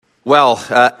Well,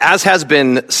 as has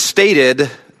been stated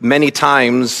many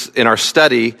times in our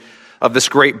study of this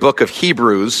great book of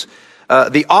Hebrews,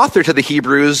 the author to the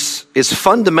Hebrews is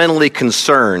fundamentally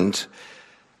concerned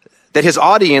that his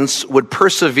audience would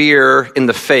persevere in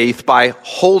the faith by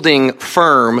holding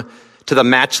firm to the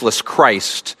matchless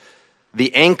Christ,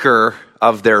 the anchor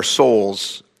of their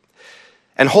souls.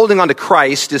 And holding on to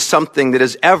Christ is something that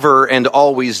is ever and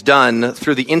always done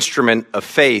through the instrument of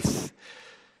faith,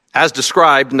 as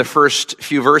described in the first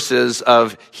few verses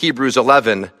of Hebrews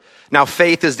 11. Now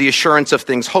faith is the assurance of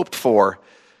things hoped for,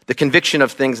 the conviction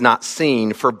of things not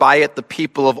seen, for by it the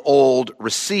people of old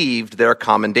received their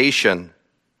commendation.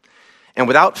 And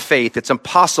without faith it's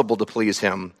impossible to please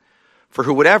him, for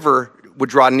whoever would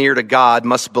draw near to God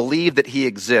must believe that he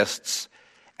exists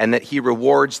and that he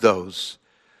rewards those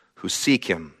who seek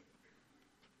him.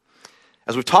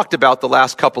 As we've talked about the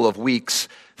last couple of weeks,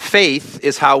 faith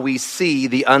is how we see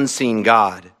the unseen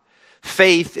God.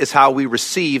 Faith is how we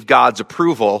receive God's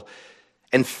approval,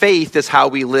 and faith is how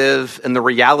we live in the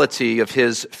reality of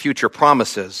his future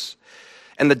promises.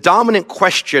 And the dominant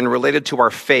question related to our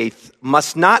faith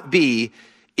must not be,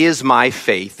 is my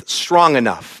faith strong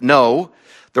enough? No,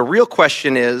 the real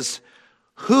question is,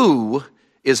 who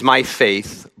is my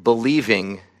faith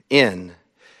believing in?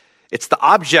 It's the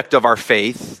object of our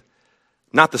faith,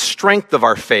 not the strength of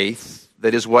our faith,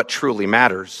 that is what truly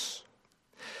matters.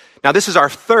 Now, this is our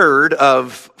third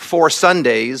of 4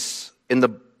 Sundays in the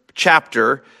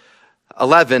chapter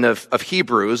 11 of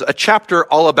Hebrews, a chapter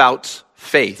all about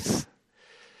faith.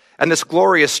 And this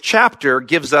glorious chapter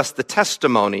gives us the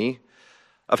testimony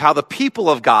of how the people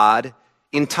of God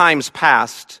in times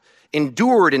past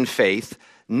endured in faith,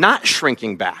 not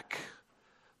shrinking back,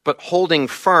 but holding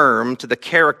firm to the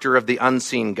character of the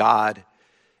unseen God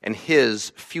and his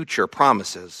future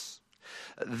promises.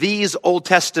 These Old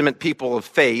Testament people of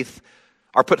faith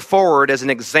are put forward as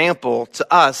an example to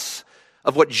us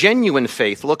of what genuine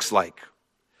faith looks like,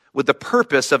 with the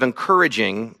purpose of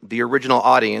encouraging the original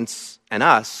audience and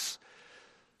us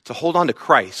to hold on to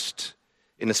Christ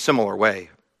in a similar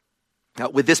way. Now,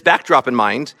 with this backdrop in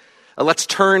mind, let's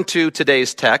turn to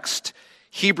today's text,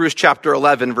 Hebrews chapter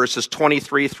 11, verses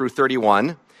 23 through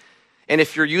 31. And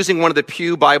if you're using one of the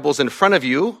pew Bibles in front of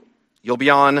you, you'll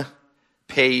be on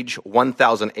page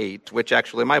 1008, which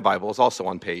actually my Bible is also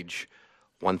on page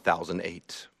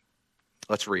 1008.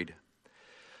 Let's read.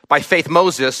 By faith,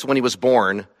 Moses, when he was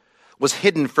born, was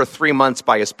hidden for 3 months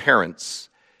by his parents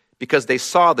because they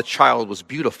saw the child was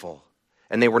beautiful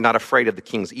and they were not afraid of the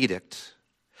king's edict.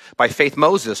 By faith,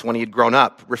 Moses, when he had grown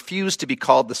up, refused to be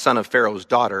called the son of Pharaoh's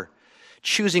daughter,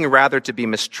 choosing rather to be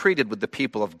mistreated with the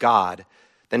people of God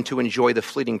than to enjoy the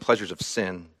fleeting pleasures of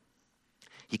sin.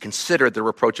 He considered the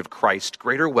reproach of Christ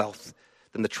greater wealth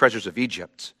than the treasures of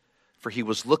Egypt, for he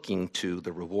was looking to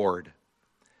the reward.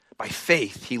 By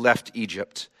faith he left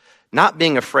Egypt, not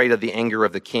being afraid of the anger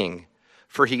of the king,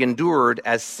 for he endured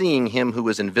as seeing him who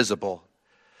is invisible.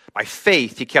 By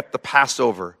faith he kept the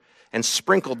Passover and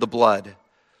sprinkled the blood,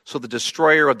 so the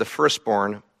destroyer of the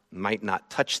firstborn might not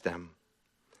touch them.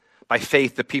 By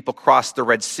faith the people crossed the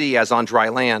Red Sea as on dry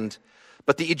land,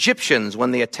 but the Egyptians,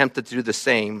 when they attempted to do the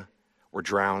same, were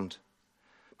drowned.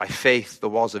 By faith the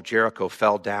walls of Jericho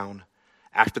fell down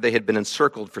after they had been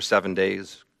encircled for 7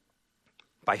 days.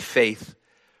 By faith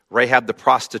Rahab the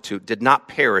prostitute did not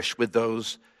perish with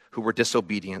those who were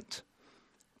disobedient,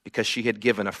 because she had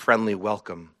given a friendly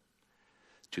welcome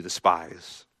to the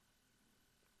spies.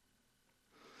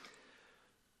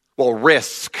 Well,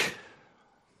 risk.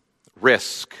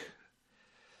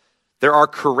 There are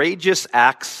courageous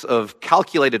acts of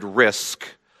calculated risk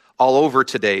all over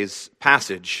today's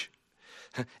passage.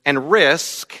 And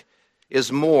risk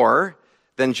is more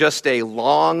than just a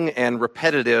long and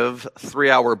repetitive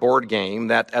 3-hour board game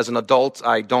that as an adult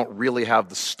I don't really have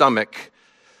the stomach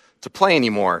to play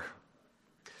anymore.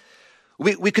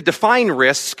 We could define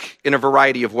risk in a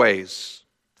variety of ways.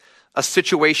 A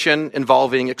situation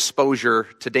involving exposure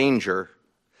to danger,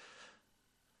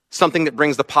 something that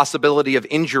brings the possibility of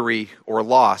injury or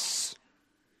loss,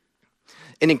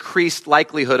 an increased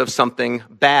likelihood of something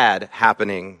bad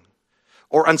happening,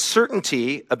 or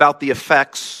uncertainty about the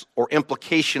effects or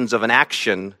implications of an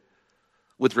action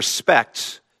with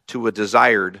respect to a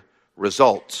desired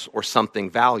result or something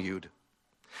valued.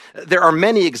 There are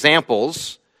many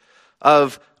examples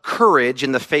of courage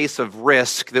in the face of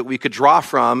risk that we could draw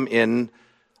from in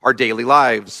our daily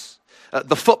lives.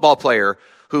 The football player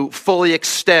who fully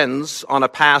extends on a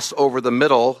pass over the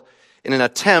middle in an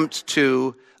attempt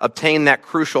to obtain that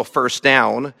crucial first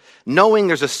down, knowing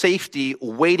there's a safety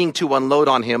waiting to unload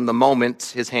on him the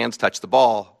moment his hands touch the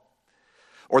ball.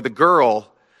 Or the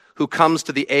girl who comes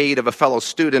to the aid of a fellow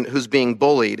student who's being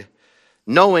bullied,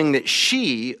 knowing that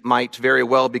she might very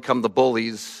well become the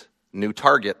bully's new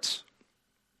target.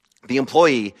 The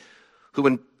employee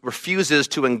who refuses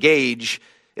to engage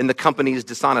in the company's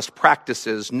dishonest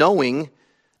practices, knowing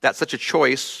that such a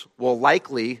choice will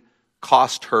likely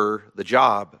cost her the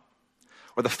job.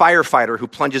 Or the firefighter who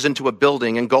plunges into a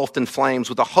building engulfed in flames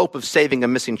with the hope of saving a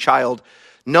missing child,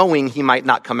 knowing he might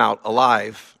not come out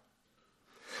alive.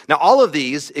 Now, all of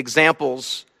these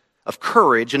examples of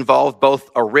courage involve both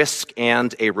a risk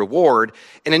and a reward.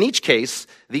 And in each case,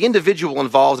 the individual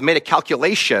involved made a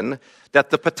calculation that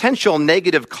the potential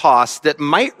negative cost that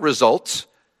might result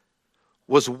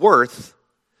was worth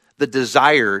the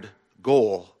desired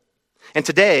goal. And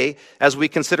today, as we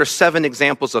consider 7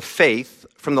 examples of faith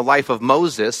from the life of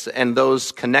Moses and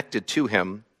those connected to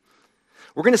him,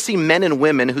 we're going to see men and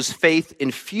women whose faith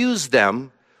infused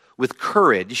them with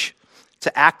courage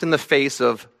to act in the face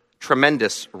of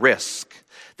tremendous risk.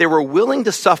 They were willing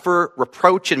to suffer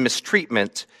reproach and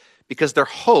mistreatment because their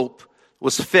hope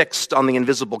was fixed on the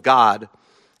invisible God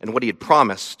and what he had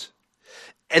promised.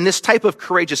 And this type of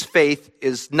courageous faith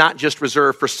is not just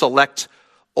reserved for select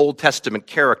Old Testament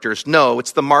characters. No,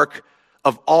 it's the mark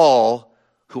of all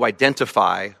who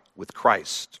identify with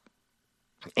Christ.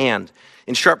 And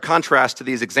in sharp contrast to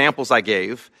these examples I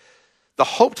gave, the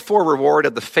hoped-for reward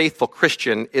of the faithful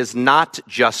Christian is not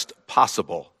just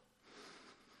possible.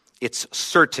 It's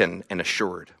certain and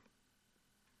assured.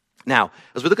 Now,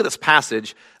 as we look at this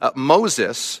passage,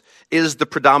 Moses is the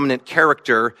predominant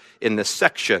character in this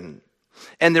section.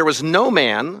 And there was no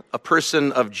man, a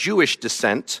person of Jewish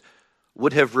descent,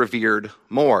 would have revered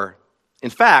more. In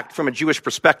fact, from a Jewish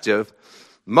perspective,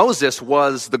 Moses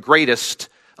was the greatest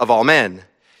of all men.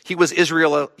 He was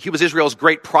Israel's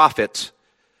great prophet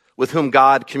with whom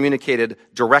God communicated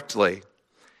directly.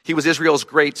 He was Israel's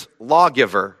great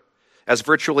lawgiver, as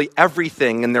virtually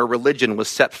everything in their religion was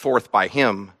set forth by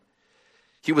him.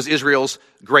 He was Israel's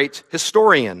great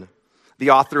historian, the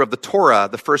author of the Torah,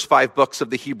 the first 5 books of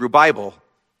the Hebrew Bible.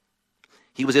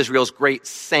 He was Israel's great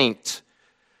saint.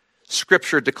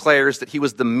 Scripture declares that he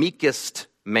was the meekest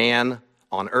man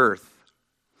on earth.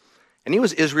 And he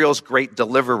was Israel's great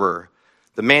deliverer,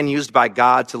 the man used by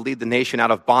God to lead the nation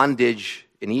out of bondage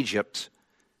in Egypt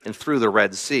and through the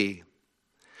Red Sea.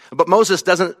 But Moses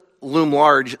doesn't loom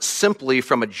large simply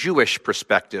from a Jewish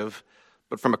perspective,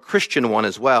 but from a Christian one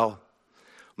as well.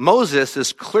 Moses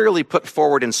is clearly put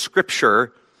forward in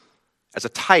Scripture as a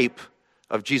type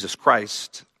of Jesus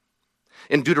Christ.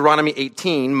 In Deuteronomy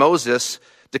 18, Moses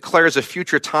declares a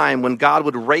future time when God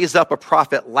would raise up a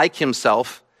prophet like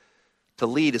himself to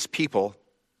lead his people.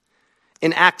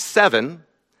 In Acts 7,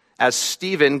 as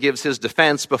Stephen gives his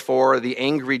defense before the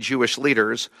angry Jewish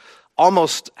leaders,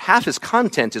 almost half his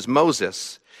content is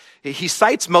Moses. He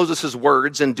cites Moses'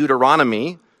 words in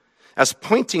Deuteronomy as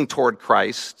pointing toward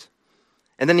Christ,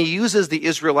 and then he uses the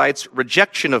Israelites'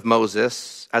 rejection of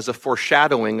Moses as a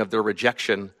foreshadowing of their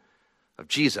rejection of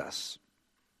Jesus.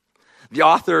 The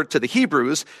author to the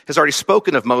Hebrews has already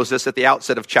spoken of Moses at the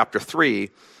outset of chapter 3,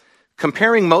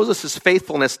 comparing Moses'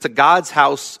 faithfulness to God's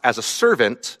house as a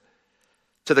servant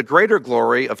to the greater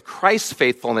glory of Christ's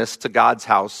faithfulness to God's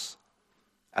house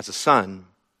as a son.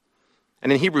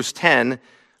 And in Hebrews 10,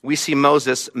 we see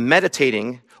Moses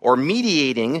meditating or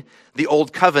mediating the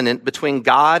old covenant between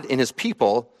God and his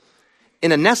people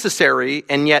in a necessary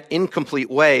and yet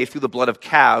incomplete way through the blood of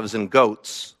calves and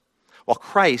goats, while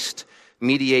Christ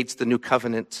mediates the new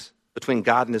covenant between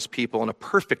God and his people in a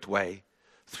perfect way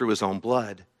through his own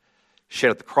blood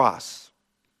shed at the cross.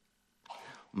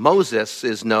 Moses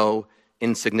is no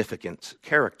insignificant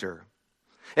character.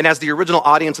 And as the original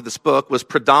audience of this book was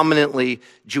predominantly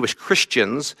Jewish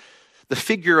Christians, the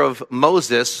figure of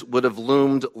Moses would have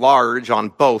loomed large on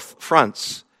both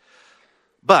fronts.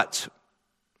 But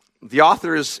the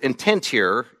author's intent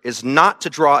here is not to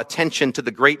draw attention to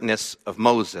the greatness of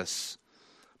Moses,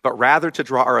 but rather to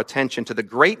draw our attention to the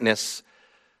greatness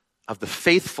of the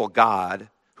faithful God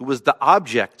who was the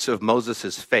object of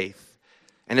Moses' faith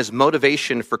and his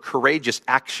motivation for courageous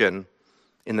action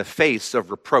in the face of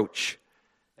reproach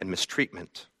and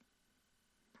mistreatment.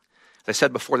 As I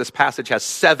said before, this passage has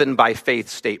 7 by faith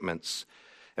statements.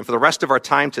 And for the rest of our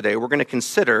time today, we're going to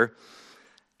consider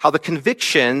how the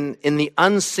conviction in the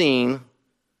unseen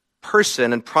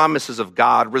person and promises of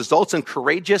God results in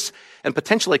courageous and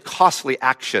potentially costly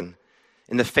action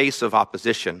in the face of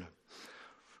opposition.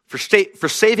 For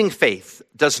saving faith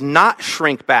does not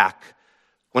shrink back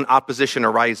when opposition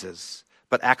arises,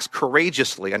 but acts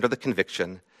courageously under the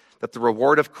conviction that the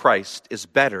reward of Christ is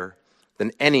better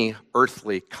than any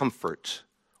earthly comfort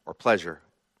or pleasure.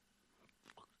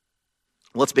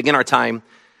 Let's begin our time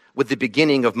with the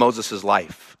beginning of Moses'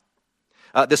 life.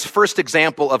 This first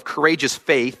example of courageous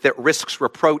faith that risks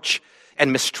reproach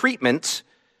and mistreatment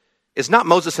is not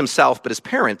Moses himself, but his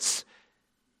parents,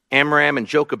 Amram and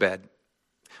Jochebed.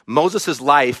 Moses'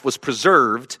 life was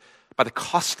preserved by the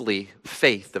costly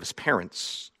faith of his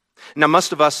parents. Now,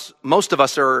 most of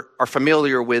us are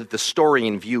familiar with the story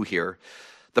in view here.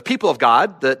 The people of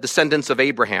God, the descendants of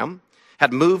Abraham,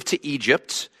 had moved to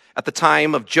Egypt at the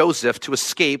time of Joseph to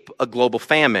escape a global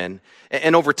famine.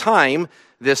 And over time,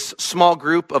 this small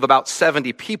group of about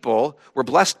 70 people were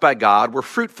blessed by God, were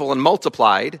fruitful and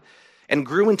multiplied, and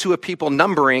grew into a people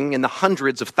numbering in the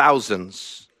hundreds of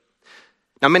thousands.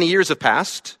 Now, many years have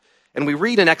passed, and we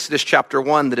read in Exodus chapter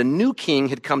 1 that a new king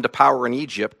had come to power in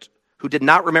Egypt who did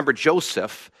not remember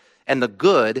Joseph and the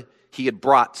good he had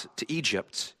brought to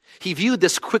Egypt. He viewed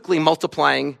this quickly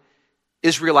multiplying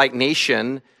Israelite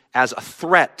nation as a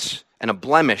threat and a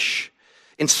blemish,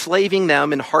 enslaving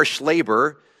them in harsh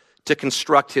labor to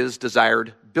construct his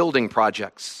desired building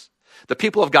projects. The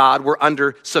people of God were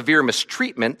under severe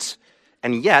mistreatment,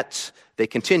 and yet they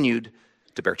continued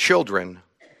to bear children.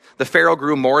 The Pharaoh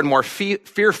grew more and more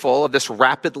fearful of this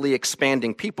rapidly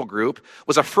expanding people group,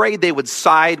 was afraid they would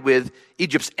side with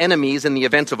Egypt's enemies in the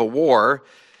event of a war,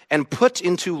 and put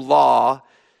into law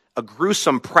a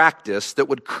gruesome practice that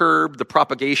would curb the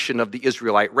propagation of the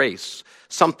Israelite race,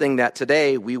 something that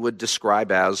today we would describe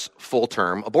as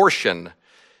full-term abortion.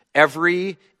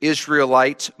 Every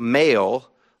Israelite male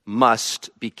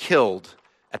must be killed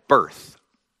at birth.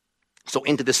 So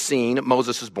into this scene,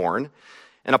 Moses is born,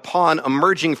 and upon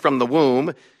emerging from the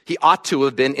womb, he ought to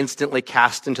have been instantly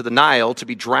cast into the Nile to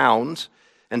be drowned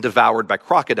and devoured by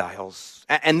crocodiles.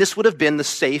 And this would have been the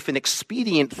safe and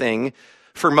expedient thing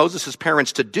for Moses'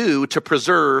 parents to do to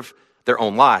preserve their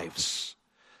own lives.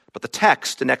 But the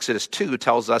text in Exodus 2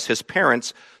 tells us his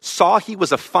parents saw he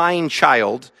was a fine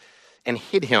child and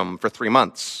hid him for 3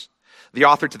 months. The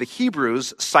author to the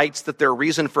Hebrews cites that their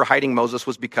reason for hiding Moses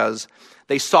was because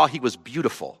they saw he was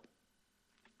beautiful.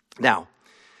 Now,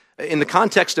 in the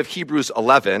context of Hebrews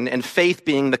 11, and faith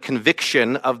being the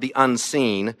conviction of the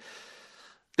unseen,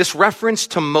 this reference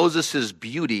to Moses'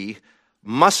 beauty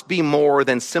must be more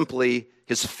than simply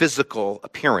his physical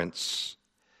appearance.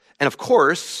 And of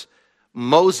course,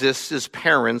 Moses'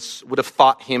 parents would have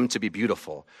thought him to be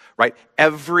beautiful, right?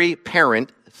 Every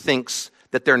parent thinks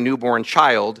that their newborn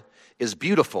child is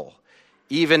beautiful,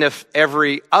 even if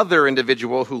every other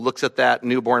individual who looks at that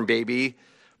newborn baby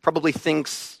probably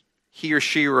thinks he or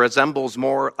she resembles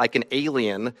more like an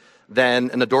alien than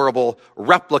an adorable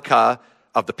replica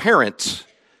of the parent.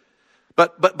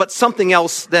 But something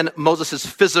else than Moses'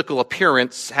 physical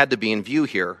appearance had to be in view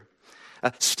here.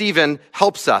 Stephen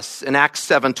helps us in Acts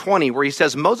 7:20, where he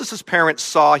says Moses' parents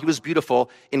saw he was beautiful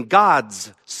in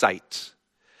God's sight.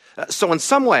 So in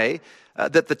some way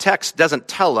that the text doesn't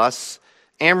tell us,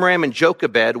 Amram and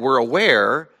Jochebed were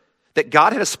aware that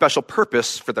God had a special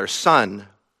purpose for their son.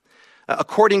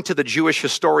 According to the Jewish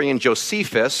historian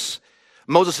Josephus,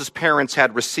 Moses' parents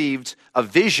had received a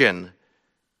vision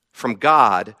from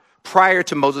God prior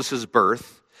to Moses'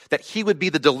 birth that he would be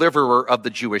the deliverer of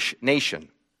the Jewish nation.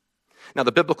 Now,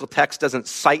 the biblical text doesn't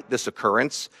cite this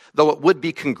occurrence, though it would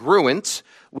be congruent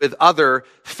with other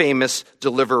famous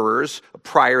deliverers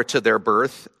prior to their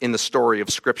birth in the story of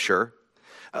Scripture.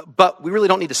 But we really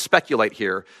don't need to speculate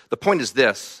here. The point is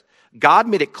this: God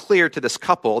made it clear to this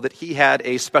couple that he had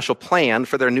a special plan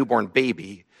for their newborn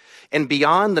baby. And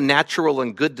beyond the natural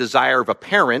and good desire of a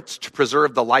parent to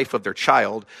preserve the life of their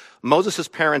child, Moses'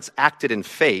 parents acted in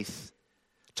faith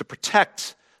to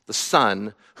protect the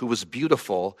son who was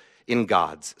beautiful in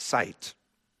God's sight.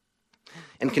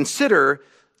 And consider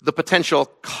the potential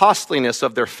costliness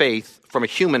of their faith from a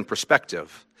human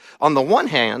perspective. On the one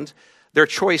hand, their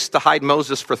choice to hide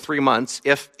Moses for 3 months,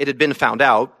 if it had been found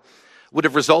out, would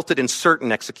have resulted in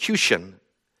certain execution.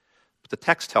 But the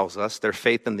text tells us their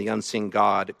faith in the unseen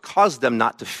God caused them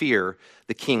not to fear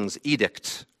the king's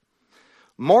edict.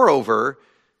 Moreover,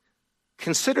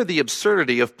 consider the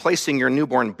absurdity of placing your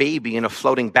newborn baby in a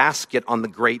floating basket on the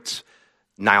great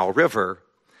Nile River.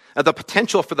 The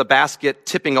potential for the basket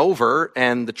tipping over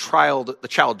and the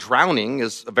child drowning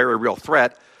is a very real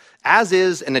threat, as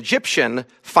is an Egyptian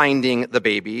finding the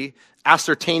baby,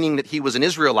 ascertaining that he was an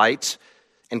Israelite,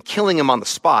 and killing him on the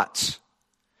spot.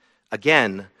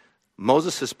 Again,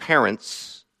 Moses'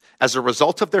 parents, as a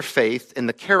result of their faith in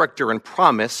the character and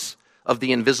promise of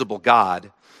the invisible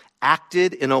God,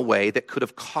 acted in a way that could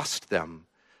have cost them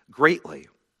greatly.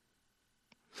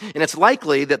 And it's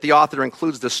likely that the author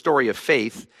includes the story of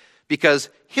faith because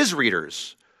his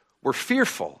readers were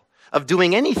fearful of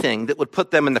doing anything that would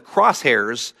put them in the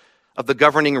crosshairs of the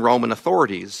governing Roman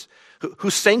authorities, who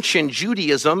sanctioned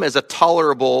Judaism as a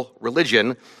tolerable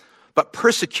religion, but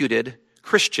persecuted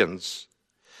Christians.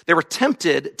 They were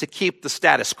tempted to keep the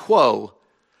status quo,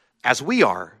 as we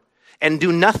are, and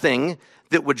do nothing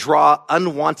that would draw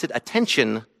unwanted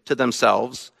attention to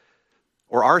themselves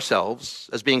or ourselves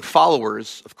as being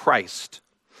followers of Christ.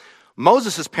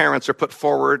 Moses' parents are put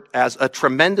forward as a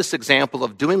tremendous example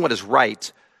of doing what is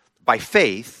right by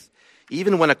faith,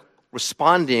 even when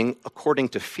responding according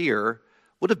to fear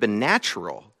would have been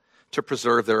natural to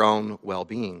preserve their own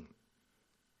well-being.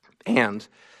 And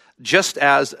just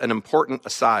as an important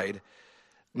aside,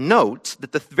 note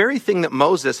that the very thing that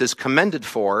Moses is commended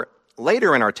for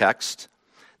later in our text,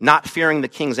 not fearing the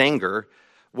king's anger,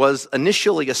 was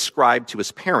initially ascribed to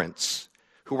his parents,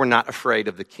 who were not afraid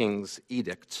of the king's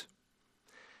edict.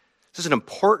 This is an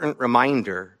important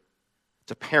reminder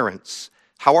to parents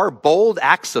how our bold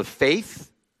acts of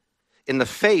faith in the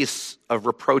face of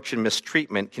reproach and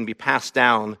mistreatment can be passed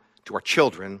down to our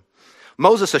children.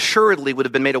 Moses assuredly would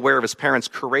have been made aware of his parents'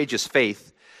 courageous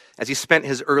faith as he spent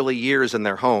his early years in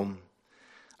their home,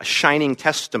 a shining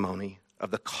testimony of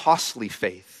the costly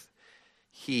faith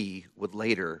he would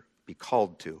later be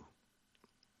called to.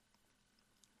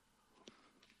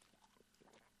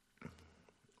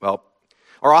 Well,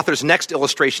 our author's next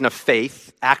illustration of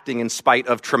faith, acting in spite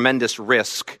of tremendous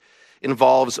risk,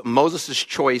 involves Moses'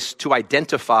 choice to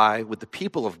identify with the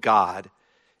people of God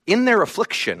in their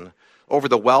affliction over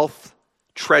the wealth,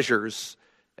 treasures,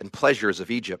 and pleasures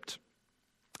of Egypt.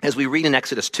 As we read in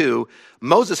Exodus 2,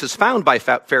 Moses is found by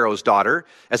Pharaoh's daughter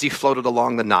as he floated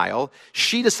along the Nile.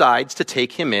 She decides to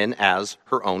take him in as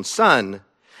her own son.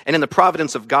 And in the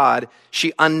providence of God,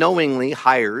 she unknowingly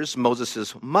hires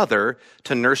Moses' mother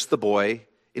to nurse the boy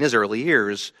in his early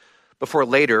years, before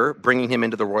later bringing him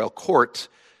into the royal court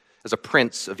as a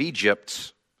prince of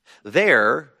Egypt.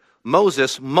 There,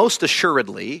 Moses most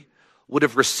assuredly would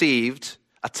have received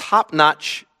a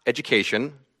top-notch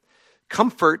education,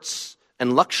 comforts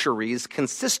and luxuries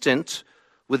consistent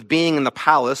with being in the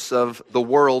palace of the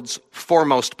world's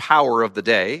foremost power of the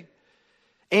day,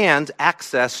 and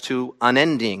access to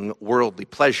unending worldly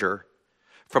pleasure.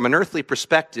 From an earthly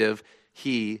perspective,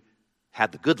 he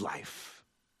had the good life.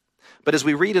 But as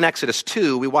we read in Exodus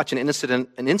 2, we watch an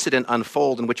incident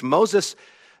unfold in which Moses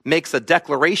makes a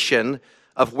declaration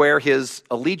of where his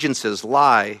allegiances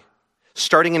lie.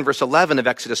 Starting in verse 11 of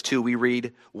Exodus 2, we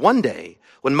read, "One day,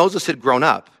 when Moses had grown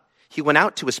up, he went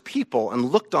out to his people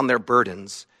and looked on their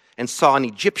burdens and saw an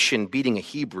Egyptian beating a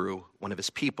Hebrew, one of his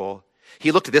people.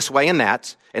 He looked this way and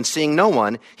that, and seeing no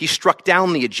one, he struck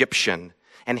down the Egyptian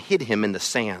and hid him in the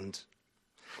sand."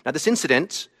 Now, this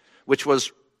incident, which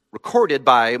was recorded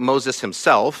by Moses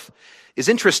himself, is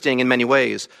interesting in many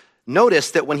ways.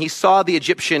 Notice that when he saw the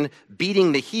Egyptian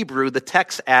beating the Hebrew, the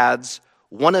text adds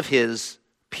one of his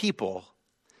people.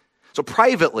 So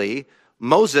privately,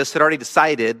 Moses had already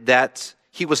decided that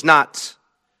he was not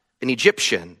an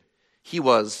Egyptian. He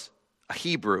was a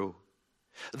Hebrew.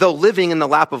 Though living in the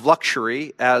lap of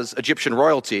luxury as Egyptian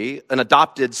royalty, an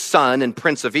adopted son and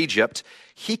prince of Egypt,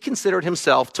 he considered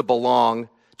himself to belong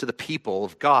to the people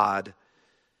of God.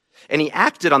 And he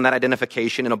acted on that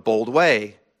identification in a bold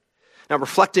way. Now,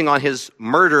 reflecting on his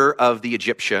murder of the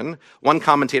Egyptian, one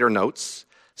commentator notes,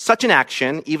 such an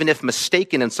action, even if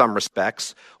mistaken in some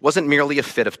respects, wasn't merely a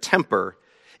fit of temper.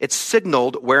 It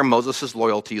signaled where Moses'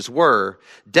 loyalties were,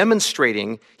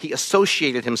 demonstrating he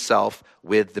associated himself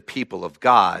with the people of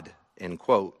God, end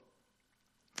quote.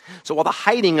 So while the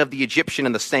hiding of the Egyptian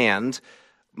in the sand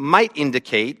might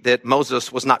indicate that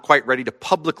Moses was not quite ready to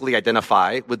publicly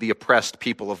identify with the oppressed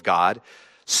people of God,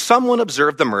 someone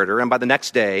observed the murder, and by the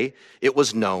next day, it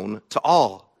was known to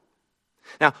all.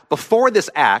 Now, before this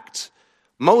act,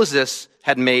 Moses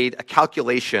had made a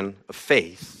calculation of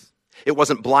faith. It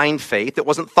wasn't blind faith, it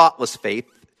wasn't thoughtless faith,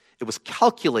 it was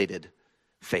calculated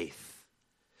faith.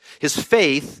 His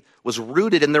faith was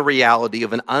rooted in the reality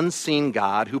of an unseen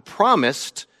God who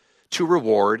promised to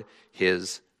reward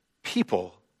his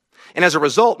people. And as a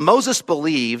result, Moses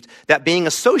believed that being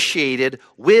associated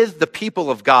with the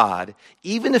people of God,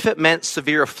 even if it meant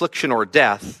severe affliction or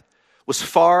death, was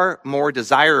far more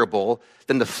desirable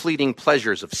than the fleeting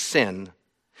pleasures of sin.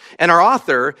 And our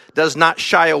author does not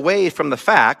shy away from the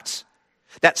fact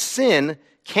that sin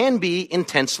can be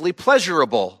intensely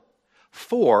pleasurable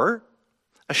for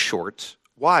a short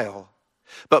while.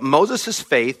 But Moses'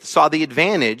 faith saw the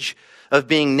advantage of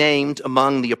being named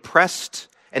among the oppressed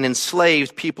and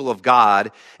enslaved people of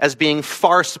God as being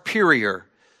far superior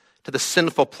to the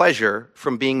sinful pleasure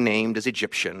from being named as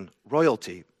Egyptian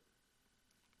royalty.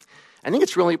 I think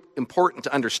it's really important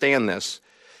to understand this.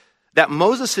 that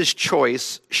Moses'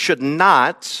 choice should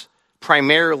not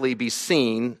primarily be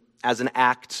seen as an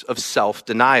act of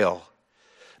self-denial.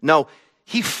 No,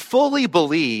 he fully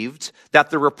believed that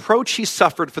the reproach he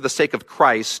suffered for the sake of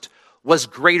Christ was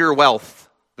greater wealth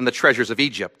than the treasures of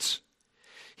Egypt.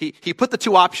 He put the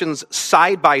two options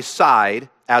side by side,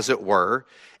 as it were,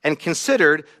 and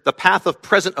considered the path of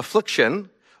present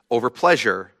affliction over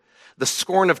pleasure, the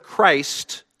scorn of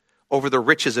Christ over the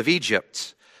riches of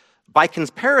Egypt. By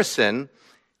comparison,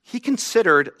 he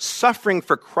considered suffering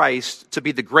for Christ to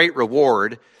be the great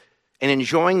reward and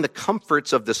enjoying the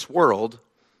comforts of this world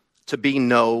to be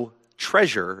no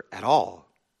treasure at all.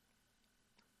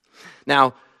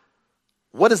 Now,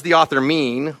 what does the author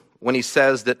mean when he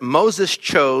says that Moses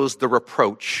chose the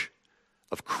reproach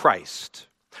of Christ?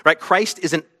 Right? Christ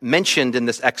isn't mentioned in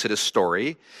this Exodus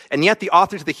story, and yet the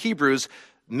author to the Hebrews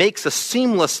makes a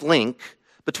seamless link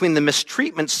between the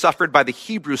mistreatment suffered by the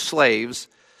Hebrew slaves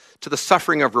to the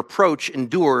suffering of reproach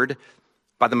endured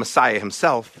by the Messiah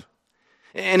himself.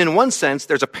 And in one sense,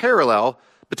 there's a parallel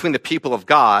between the people of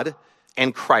God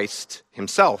and Christ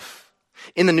himself.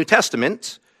 In the New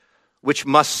Testament, which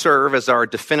must serve as our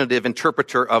definitive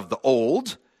interpreter of the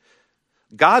Old,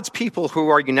 God's people who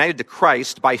are united to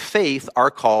Christ by faith are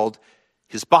called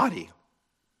his body.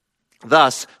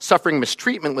 Thus, suffering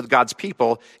mistreatment with God's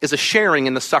people is a sharing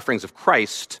in the sufferings of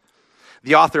Christ.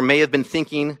 The author may have been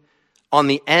thinking on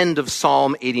the end of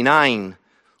Psalm 89,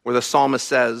 where the psalmist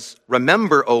says,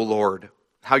 "Remember, O Lord,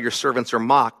 how your servants are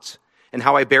mocked, and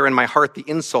how I bear in my heart the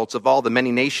insults of all the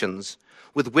many nations,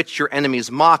 with which your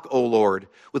enemies mock, O Lord,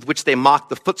 with which they mock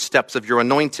the footsteps of your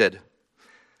anointed."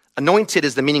 Anointed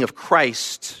is the meaning of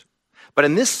Christ. But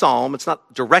in this psalm, it's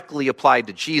not directly applied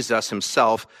to Jesus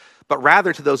himself, but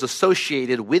rather to those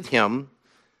associated with him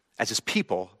as his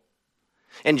people.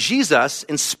 And Jesus,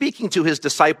 in speaking to his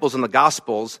disciples in the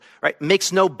Gospels, right,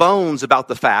 makes no bones about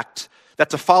the fact that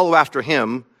to follow after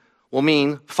him will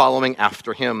mean following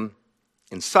after him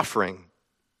in suffering.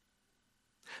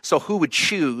 So who would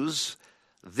choose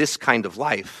this kind of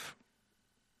life?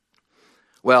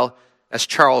 Well, as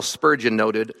Charles Spurgeon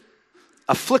noted,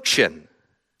 affliction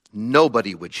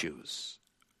nobody would choose.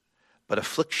 But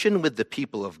affliction with the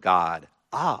people of God,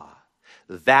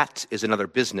 that is another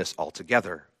business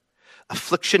altogether.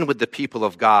 Affliction with the people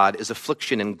of God is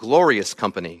affliction in glorious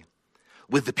company.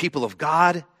 With the people of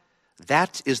God,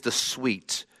 that is the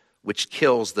sweet which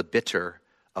kills the bitter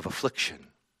of affliction.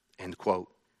 End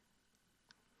quote.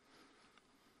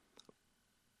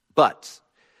 But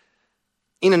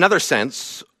in another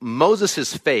sense,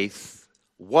 Moses' faith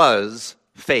was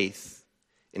faith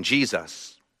in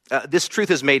Jesus. This truth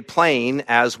is made plain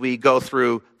as we go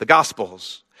through the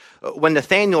Gospels. When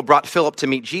Nathanael brought Philip to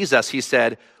meet Jesus, he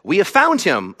said, "We have found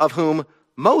him of whom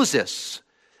Moses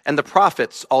and the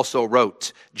prophets also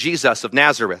wrote, Jesus of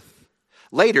Nazareth."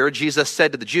 Later, Jesus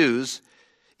said to the Jews,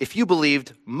 "If you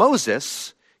believed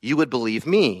Moses, you would believe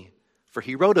me, for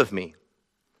he wrote of me."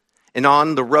 And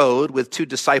on the road with two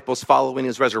disciples following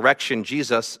his resurrection,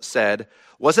 Jesus said,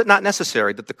 "Was it not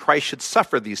necessary that the Christ should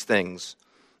suffer these things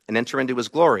and enter into his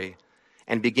glory?"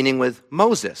 And beginning with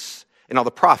Moses and all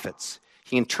the prophets,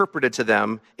 he interpreted to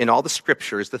them in all the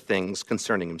scriptures the things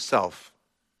concerning himself.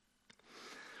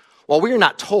 While we are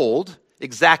not told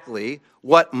exactly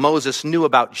what Moses knew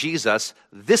about Jesus,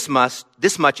 this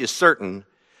much is certain.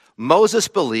 Moses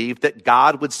believed that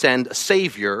God would send a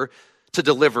Savior to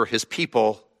deliver his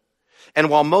people. And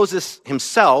while Moses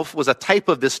himself was a type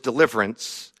of this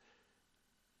deliverance,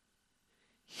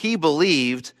 he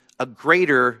believed a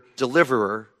greater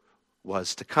deliverer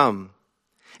was to come.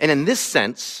 And in this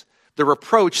sense, the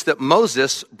reproach that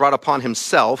Moses brought upon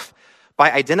himself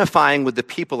by identifying with the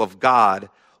people of God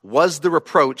was the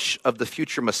reproach of the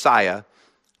future Messiah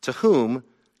to whom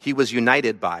he was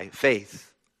united by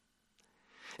faith.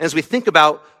 And as we think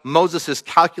about Moses'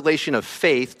 calculation of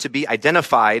faith to be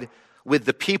identified with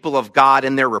the people of God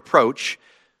in their reproach,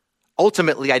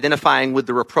 ultimately identifying with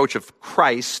the reproach of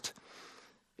Christ,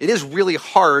 it is really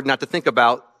hard not to think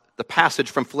about the passage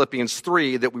from Philippians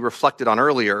 3 that we reflected on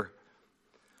earlier.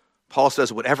 Paul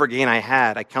says, "Whatever gain I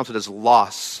had, I counted as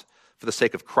loss for the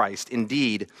sake of Christ.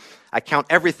 Indeed, I count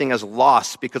everything as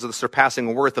loss because of the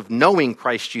surpassing worth of knowing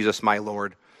Christ Jesus my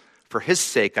Lord. For his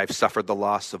sake I've suffered the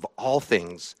loss of all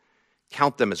things,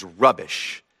 count them as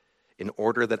rubbish, in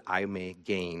order that I may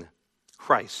gain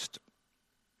Christ."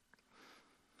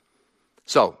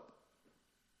 So,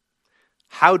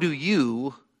 how do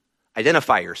you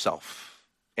identify yourself?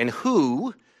 And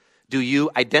who do you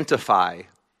identify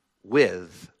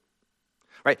with?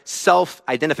 Right?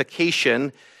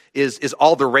 Self-identification is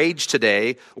all the rage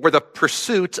today, where the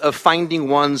pursuit of finding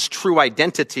one's true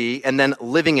identity and then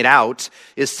living it out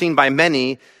is seen by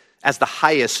many as the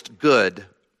highest good.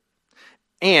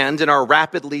 And in our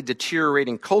rapidly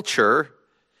deteriorating culture,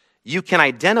 you can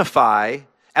identify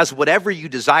as whatever you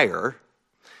desire.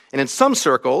 And in some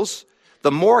circles,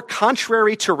 the more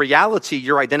contrary to reality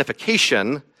your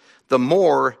identification, the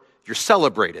more you're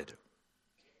celebrated.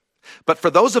 But for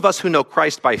those of us who know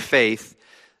Christ by faith,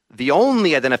 the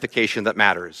only identification that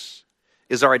matters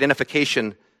is our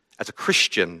identification as a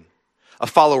Christian, a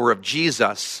follower of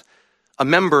Jesus, a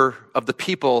member of the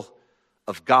people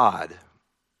of God.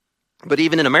 But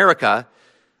even in America,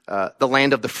 the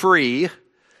land of the free,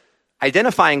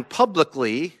 identifying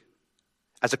publicly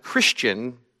as a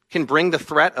Christian can bring the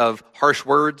threat of harsh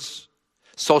words,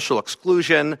 social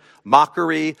exclusion,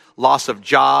 mockery, loss of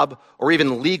job, or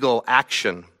even legal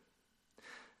action.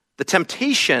 The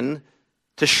temptation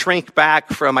to shrink back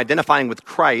from identifying with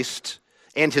Christ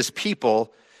and his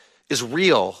people is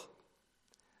real.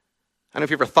 I don't know if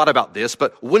you ever thought about this,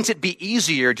 but wouldn't it be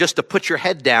easier just to put your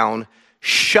head down,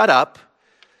 shut up,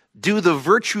 do the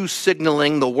virtue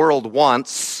signaling the world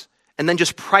wants, and then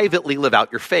just privately live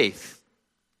out your faith?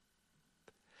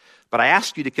 But I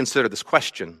ask you to consider this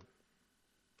question.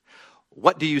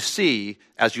 What do you see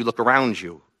as you look around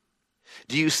you?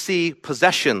 Do you see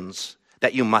possessions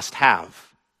that you must have?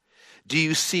 Do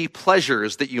you see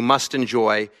pleasures that you must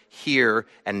enjoy here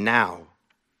and now?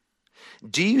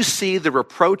 Do you see the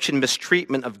reproach and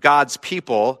mistreatment of God's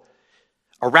people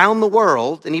around the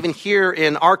world, and even here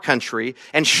in our country,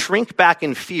 and shrink back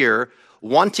in fear,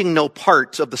 wanting no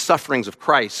part of the sufferings of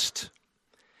Christ?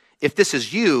 If this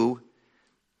is you,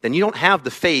 then you don't have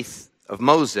the faith of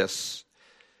Moses,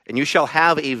 and you shall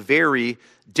have a very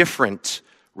different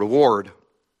reward.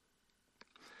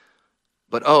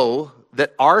 But oh,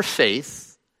 that our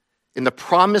faith in the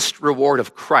promised reward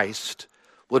of Christ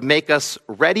would make us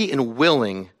ready and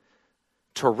willing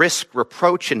to risk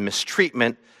reproach and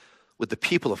mistreatment with the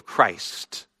people of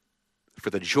Christ for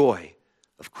the joy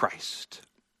of Christ.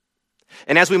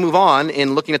 And as we move on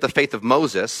in looking at the faith of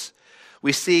Moses,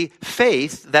 we see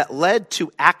faith that led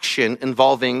to action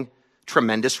involving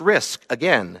tremendous risk.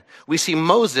 Again, we see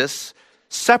Moses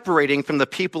separating from the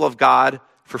people of God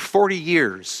for 40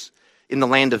 years in the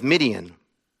land of Midian.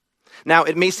 Now,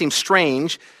 it may seem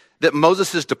strange that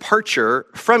Moses' departure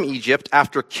from Egypt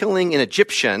after killing an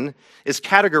Egyptian is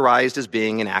categorized as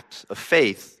being an act of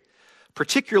faith,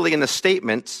 particularly in the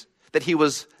statement that he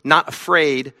was not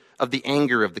afraid of the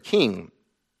anger of the king.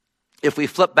 If we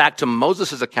flip back to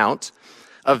Moses' account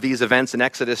of these events in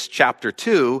Exodus chapter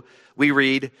 2, we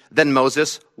read, "Then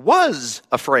Moses was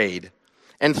afraid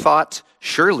and thought,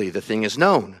 'Surely the thing is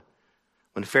known.'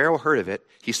 When Pharaoh heard of it,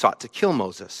 he sought to kill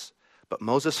Moses. But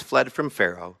Moses fled from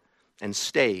Pharaoh and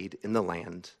stayed in the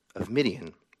land of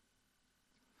Midian."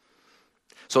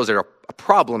 So is there a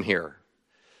problem here?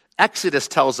 Exodus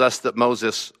tells us that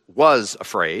Moses was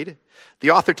afraid.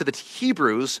 The author to the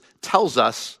Hebrews tells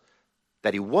us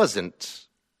that he wasn't.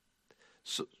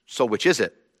 So which is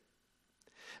it?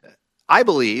 I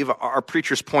believe our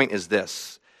preacher's point is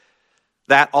this,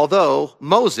 that although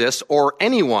Moses or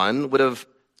anyone would have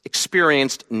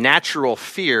experienced natural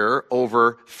fear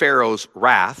over Pharaoh's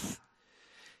wrath,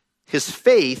 his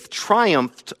faith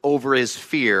triumphed over his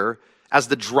fear as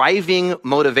the driving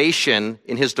motivation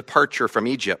in his departure from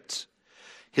Egypt.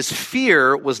 His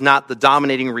fear was not the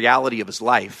dominating reality of his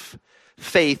life.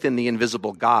 Faith in the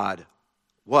invisible God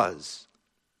was.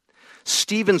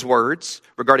 Stephen's words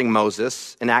regarding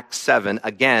Moses in Acts 7,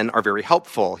 again, are very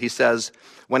helpful. He says,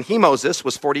 "When he, Moses,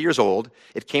 was 40 years old,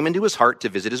 it came into his heart to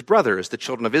visit his brothers, the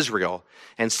children of Israel.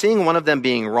 And seeing one of them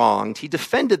being wronged, he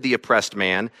defended the oppressed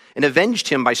man and avenged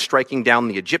him by striking down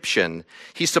the Egyptian.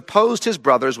 He supposed his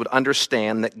brothers would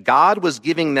understand that God was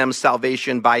giving them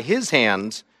salvation by his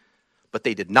hand, but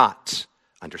they did not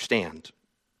understand."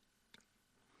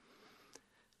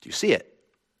 Do you see it?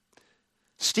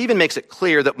 Stephen makes it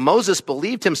clear that Moses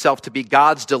believed himself to be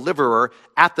God's deliverer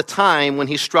at the time when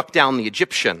he struck down the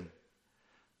Egyptian.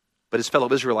 But his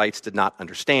fellow Israelites did not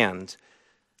understand.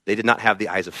 They did not have the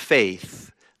eyes of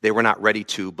faith. They were not ready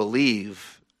to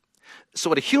believe.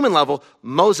 So at a human level,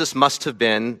 Moses must have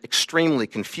been extremely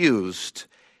confused.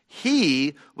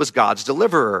 He was God's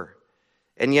deliverer.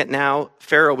 And yet now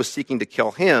Pharaoh was seeking to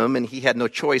kill him, and he had no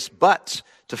choice but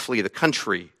to flee the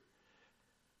country.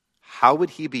 How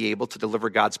would he be able to deliver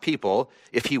God's people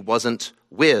if he wasn't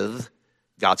with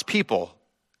God's people?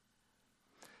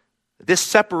 This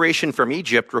separation from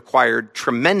Egypt required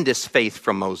tremendous faith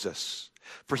from Moses,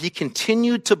 for he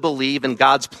continued to believe in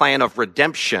God's plan of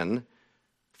redemption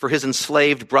for his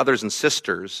enslaved brothers and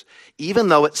sisters, even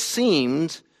though it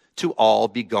seemed to all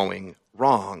be going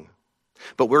wrong.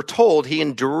 But we're told he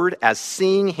endured as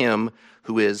seeing him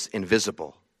who is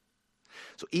invisible.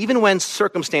 So even when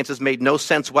circumstances made no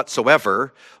sense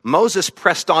whatsoever, Moses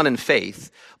pressed on in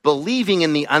faith, believing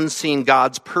in the unseen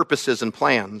God's purposes and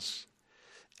plans.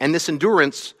 And this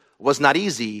endurance was not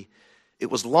easy. It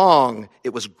was long.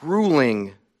 It was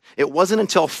grueling. It wasn't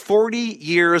until 40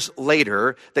 years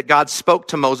later that God spoke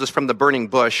to Moses from the burning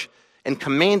bush and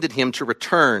commanded him to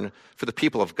return for the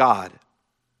people of God.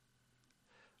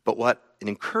 But what an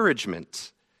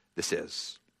encouragement this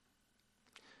is.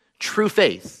 True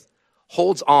faith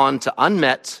holds on to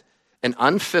unmet and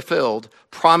unfulfilled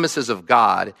promises of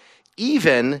God,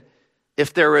 even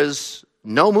if there is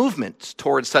no movement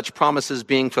towards such promises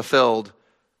being fulfilled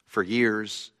for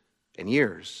years and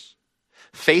years.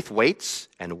 Faith waits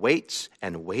and waits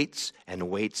and waits and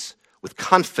waits with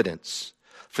confidence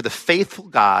for the faithful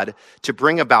God to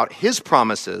bring about his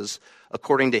promises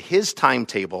according to his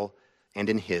timetable and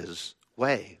in his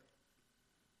way.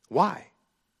 Why?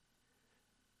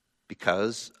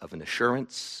 Because of an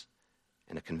assurance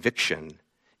and a conviction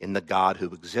in the God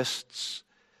who exists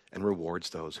and rewards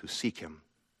those who seek him.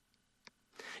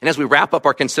 And as we wrap up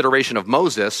our consideration of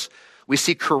Moses, we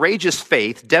see courageous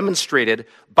faith demonstrated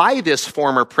by this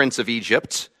former prince of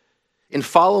Egypt in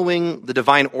following the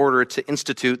divine order to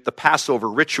institute the Passover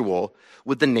ritual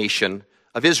with the nation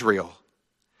of Israel.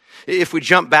 If we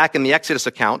jump back in the Exodus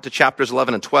account to chapters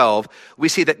 11 and 12, we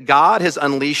see that God has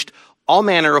unleashed all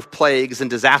manner of plagues and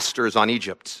disasters on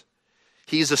Egypt.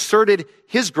 He's asserted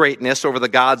his greatness over the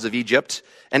gods of Egypt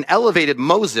and elevated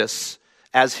Moses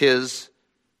as his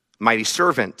mighty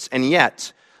servant. And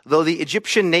yet, though the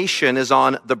Egyptian nation is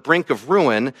on the brink of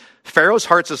ruin, Pharaoh's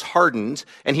heart is hardened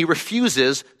and he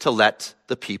refuses to let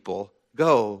the people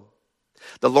go.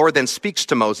 The Lord then speaks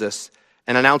to Moses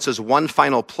and announces one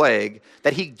final plague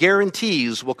that he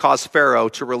guarantees will cause Pharaoh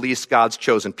to release God's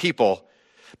chosen people,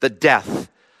 the death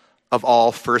of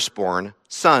all firstborn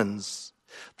sons.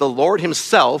 The Lord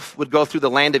himself would go through the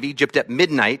land of Egypt at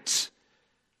midnight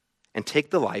and take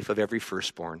the life of every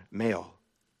firstborn male.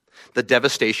 The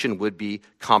devastation would be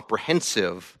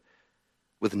comprehensive,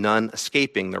 with none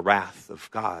escaping the wrath of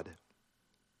God.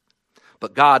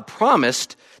 But God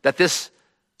promised that this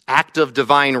act of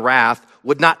divine wrath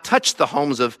would not touch the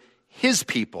homes of his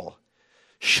people,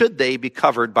 should they be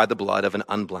covered by the blood of an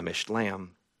unblemished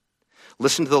lamb.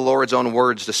 Listen to the Lord's own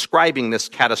words describing this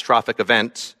catastrophic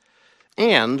event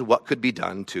and what could be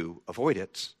done to avoid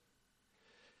it.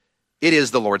 It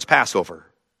is the Lord's Passover.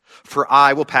 For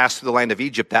I will pass through the land of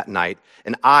Egypt that night,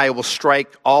 and I will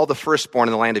strike all the firstborn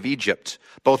in the land of Egypt,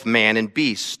 both man and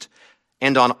beast.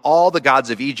 And on all the gods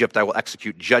of Egypt I will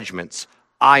execute judgments.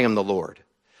 I am the Lord.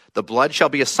 The blood shall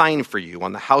be a sign for you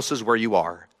on the houses where you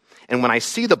are. And when I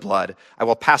see the blood, I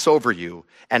will pass over you,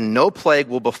 and no plague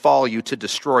will befall you to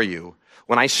destroy you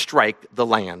when I strike the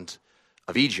land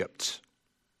of Egypt.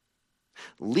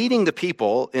 Leading the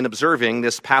people in observing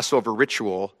this Passover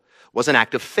ritual was an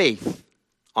act of faith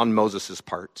on Moses'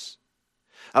 part.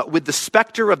 With the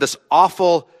specter of this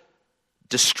awful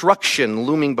destruction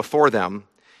looming before them,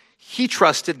 he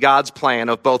trusted God's plan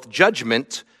of both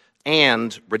judgment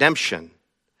and redemption.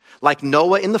 Like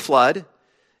Noah in the flood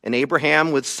and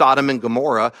Abraham with Sodom and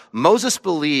Gomorrah, Moses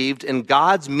believed in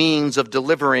God's means of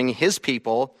delivering his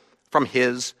people from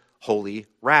his holy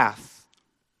wrath.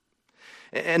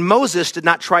 And Moses did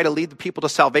not try to lead the people to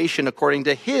salvation according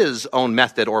to his own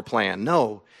method or plan.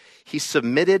 No, he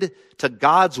submitted to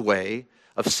God's way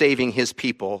of saving his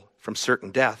people from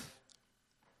certain death.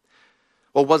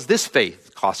 Well, was this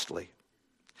faith costly?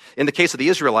 In the case of the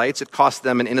Israelites, it cost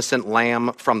them an innocent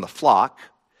lamb from the flock.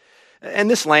 And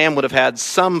this lamb would have had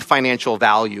some financial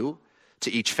value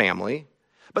to each family.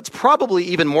 But it's probably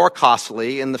even more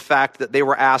costly in the fact that they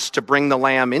were asked to bring the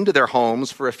lamb into their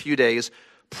homes for a few days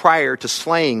prior to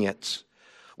slaying it,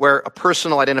 where a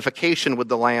personal identification with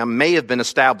the lamb may have been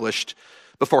established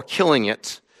before killing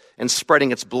it and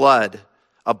spreading its blood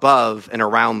above and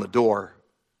around the door.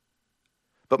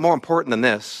 But more important than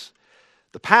this,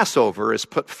 the Passover is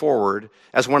put forward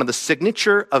as one of the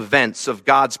signature events of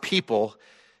God's people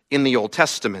in the Old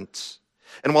Testament.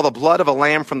 And while the blood of a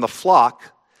lamb from the flock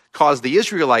caused the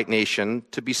Israelite nation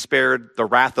to be spared the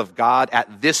wrath of God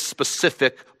at this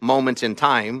specific moment in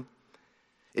time,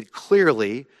 it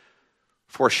clearly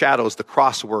foreshadows the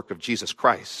cross work of Jesus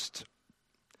Christ.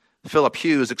 Philip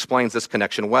Hughes explains this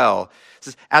connection well. He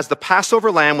says, as the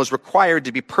Passover lamb was required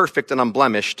to be perfect and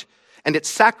unblemished, and its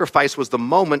sacrifice was the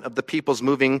moment of the people's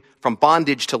moving from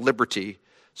bondage to liberty,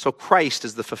 So Christ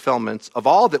is the fulfillment of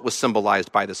all that was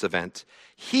symbolized by this event.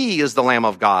 He is the Lamb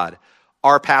of God,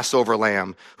 our Passover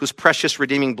lamb, whose precious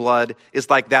redeeming blood is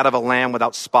like that of a lamb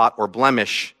without spot or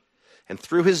blemish, and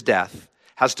through his death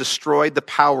has destroyed the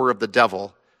power of the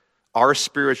devil, our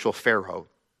spiritual Pharaoh,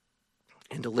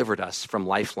 and delivered us from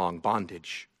lifelong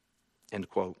bondage. End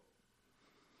quote.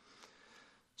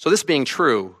 So this being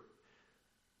true,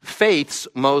 faith's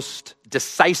most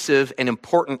decisive and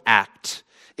important act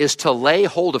is to lay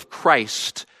hold of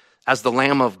Christ as the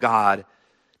Lamb of God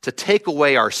to take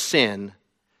away our sin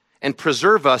and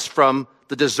preserve us from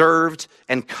the deserved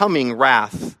and coming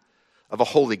wrath of a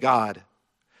holy God.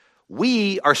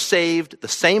 We are saved the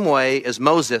same way as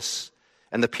Moses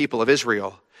and the people of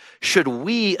Israel. Should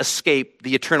we escape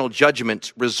the eternal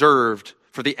judgment reserved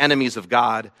for the enemies of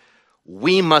God,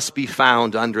 we must be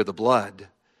found under the blood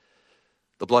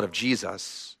of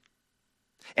Jesus.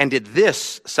 And did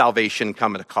this salvation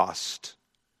come at a cost?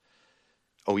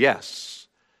 Oh, yes,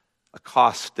 a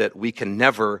cost that we can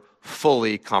never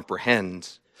fully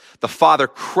comprehend. The Father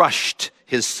crushed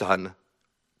his Son,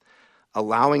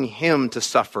 allowing him to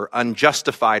suffer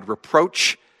unjustified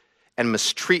reproach and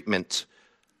mistreatment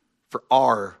for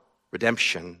our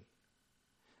redemption,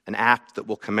 an act that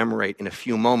we'll commemorate in a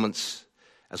few moments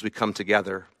as we come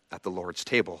together at the Lord's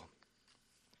table.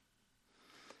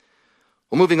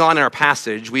 Well, moving on in our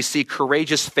passage, we see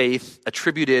courageous faith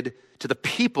attributed to the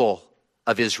people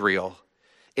of Israel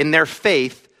in their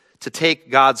faith to take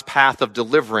God's path of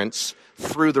deliverance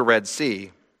through the Red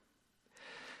Sea.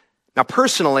 Now,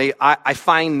 personally, I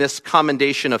find this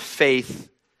commendation of faith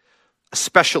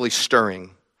especially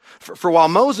stirring. For while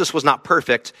Moses was not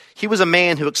perfect, he was a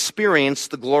man who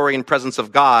experienced the glory and presence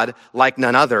of God like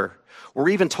none other. We're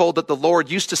even told that the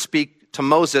Lord used to speak to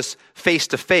Moses face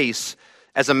to face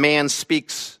as a man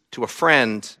speaks to a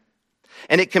friend.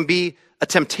 And it can be a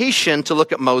temptation to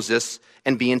look at Moses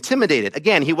and be intimidated.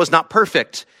 Again, he was not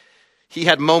perfect. He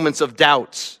had moments of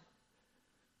doubt.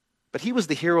 But he was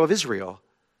the hero of Israel,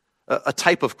 a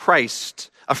type of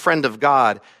Christ, a friend of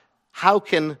God. How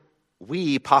can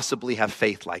we possibly have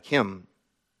faith like him?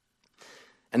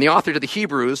 And the author to the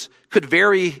Hebrews could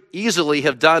very easily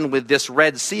have done with this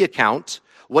Red Sea account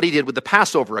what he did with the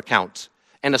Passover account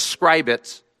and ascribe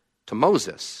it to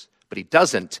Moses. But he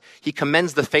doesn't. He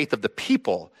commends the faith of the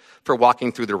people for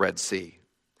walking through the Red Sea.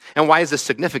 And why is this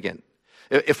significant?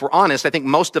 If we're honest, I think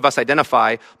most of us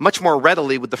identify much more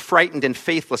readily with the frightened and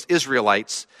faithless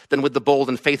Israelites than with the bold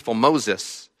and faithful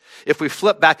Moses. If we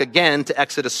flip back again to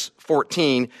Exodus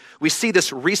 14, we see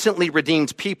this recently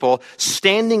redeemed people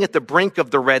standing at the brink of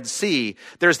the Red Sea.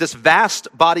 There's this vast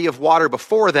body of water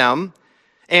before them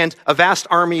and a vast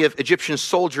army of Egyptian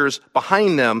soldiers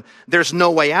behind them. There's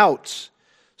no way out.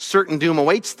 Certain doom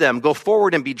awaits them. Go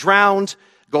forward and be drowned.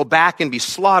 Go back and be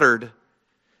slaughtered.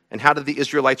 And how did the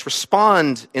Israelites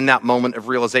respond in that moment of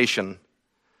realization?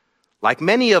 Like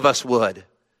many of us would.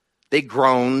 They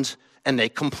groaned and they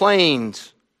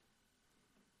complained.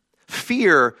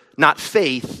 Fear, not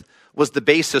faith, was the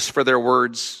basis for their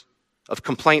words of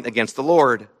complaint against the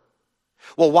Lord.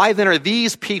 Well, why then are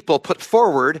these people put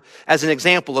forward as an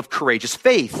example of courageous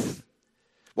faith?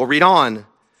 Well, read on.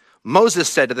 Moses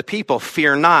said to the people,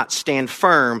 "Fear not, stand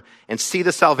firm, and see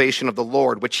the salvation of the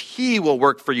Lord, which he will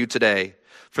work for you today.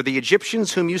 For the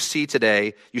Egyptians whom you see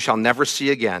today, you shall never see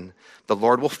again. The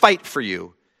Lord will fight for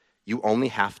you. You only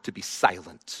have to be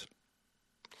silent."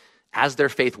 As their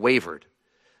faith wavered,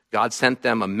 God sent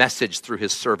them a message through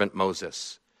his servant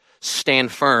Moses.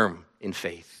 Stand firm in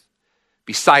faith.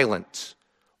 Be silent.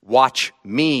 Watch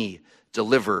me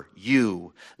deliver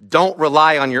you. Don't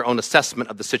rely on your own assessment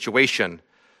of the situation.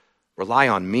 Rely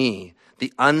on me,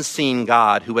 the unseen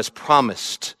God who has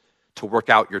promised to work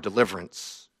out your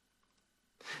deliverance.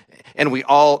 And we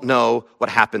all know what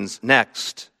happens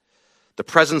next. The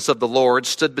presence of the Lord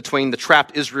stood between the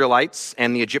trapped Israelites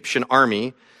and the Egyptian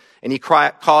army, and he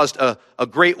caused a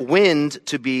great wind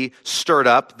to be stirred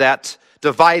up that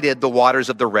divided the waters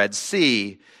of the Red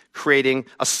Sea, creating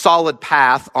a solid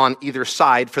path on either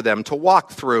side for them to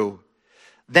walk through.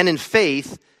 Then in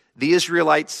faith, the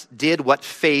Israelites did what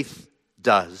faith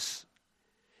does.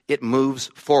 It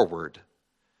moves forward,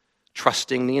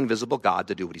 trusting the invisible God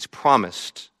to do what he's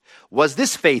promised. Was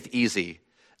this faith easy?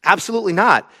 Absolutely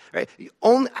not. Right?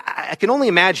 I can only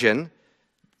imagine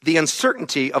the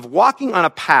uncertainty of walking on a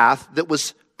path that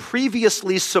was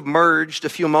previously submerged a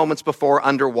few moments before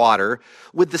underwater,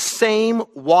 with the same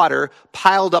water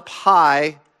piled up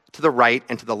high to the right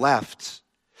and to the left.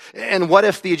 And what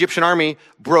if the Egyptian army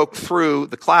broke through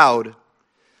the cloud?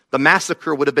 The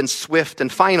massacre would have been swift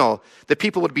and final. The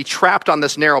people would be trapped on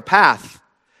this narrow path,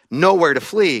 nowhere to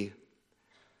flee.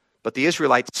 But the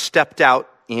Israelites stepped out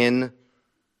in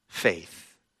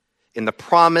faith, in the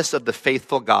promise of the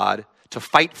faithful God to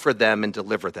fight for them and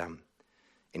deliver them.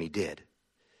 And he did.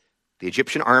 The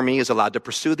Egyptian army is allowed to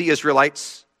pursue the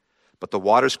Israelites, but the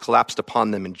waters collapsed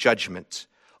upon them in judgment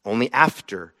only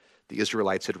after the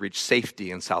Israelites had reached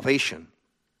safety and salvation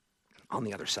on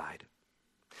the other side.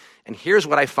 And here's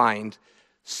what I find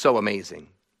so amazing.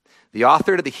 The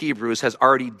author to the Hebrews has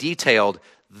already detailed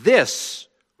this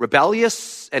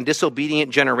rebellious and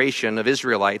disobedient generation of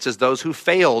Israelites as those who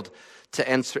failed to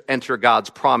enter God's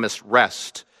promised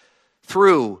rest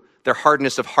through their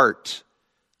hardness of heart,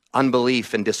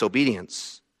 unbelief, and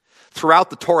disobedience. Throughout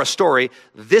the Torah story,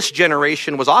 this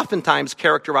generation was oftentimes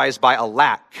characterized by a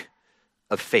lack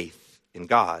of faith in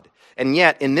God. And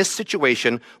yet, in this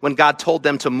situation, when God told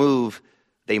them to move,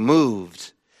 they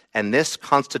moved. And this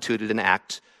constituted an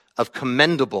act of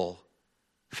commendable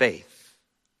faith.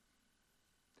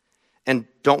 And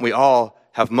don't we all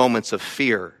have moments of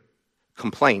fear,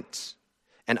 complaint,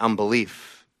 and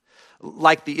unbelief?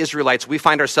 Like the Israelites, we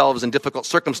find ourselves in difficult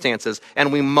circumstances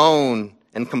and we moan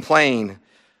and complain,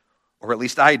 or at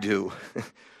least I do,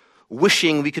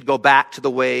 wishing we could go back to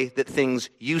the way that things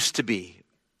used to be.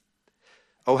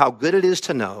 Oh, how good it is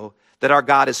to know that our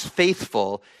God is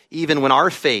faithful even when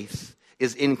our faith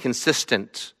is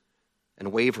inconsistent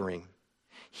and wavering.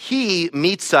 He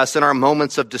meets us in our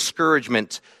moments of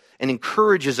discouragement and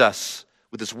encourages us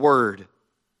with his word.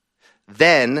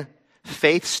 Then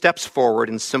faith steps forward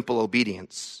in simple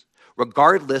obedience,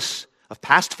 regardless of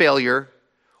past failure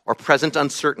or present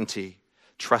uncertainty,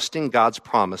 trusting God's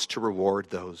promise to reward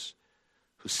those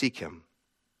who seek him.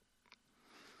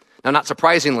 Now, not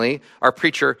surprisingly, our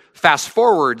preacher fast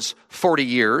forwards 40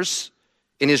 years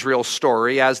in Israel's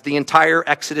story as the entire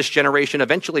Exodus generation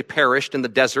eventually perished in the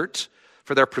desert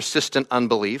for their persistent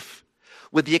unbelief,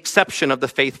 with the exception of the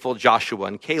faithful Joshua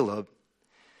and Caleb.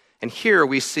 And here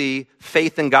we see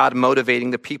faith in God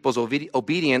motivating the people's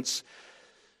obedience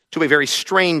to a very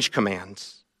strange command.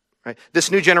 Right? This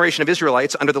new generation of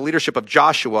Israelites, under the leadership of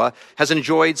Joshua, has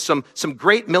enjoyed some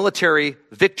great military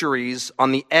victories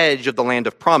on the edge of the land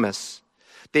of promise.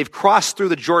 They've crossed through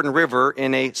the Jordan River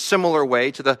in a similar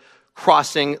way to the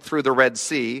crossing through the Red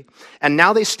Sea, and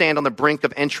now they stand on the brink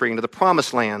of entry into the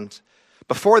promised land.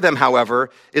 Before them, however,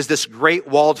 is this great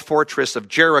walled fortress of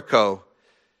Jericho,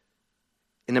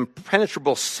 an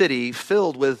impenetrable city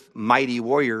filled with mighty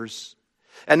warriors.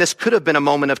 And this could have been a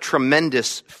moment of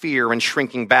tremendous fear and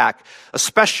shrinking back,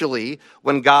 especially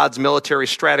when God's military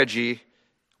strategy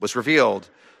was revealed.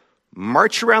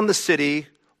 March around the city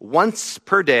once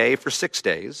per day for 6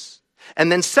 days,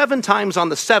 and then 7 times on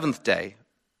the 7th day,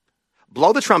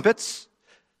 blow the trumpets,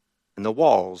 and the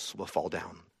walls will fall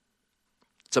down.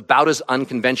 It's about as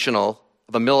unconventional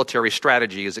of a military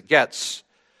strategy as it gets.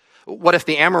 What if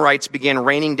the Amorites began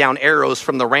raining down arrows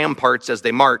from the ramparts as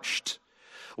they marched?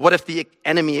 What if the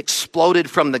enemy exploded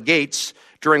from the gates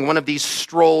during one of these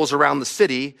strolls around the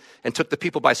city and took the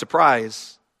people by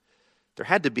surprise? There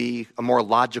had to be a more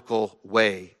logical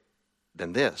way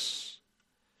than this.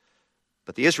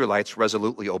 But the Israelites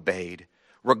resolutely obeyed,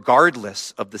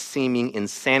 regardless of the seeming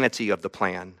insanity of the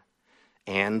plan,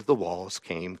 and the walls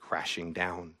came crashing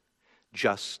down,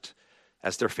 just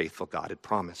as their faithful God had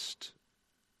promised.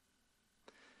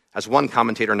 As one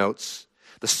commentator notes,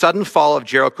 the sudden fall of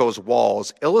Jericho's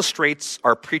walls illustrates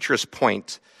our preacher's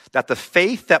point that the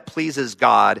faith that pleases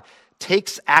God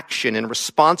takes action in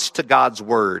response to God's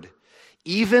word,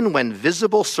 even when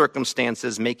visible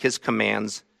circumstances make his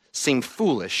commands seem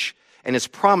foolish and his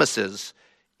promises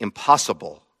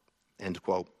impossible. End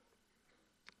quote.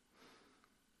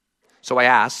 So I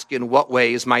ask, in what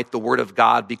ways might the word of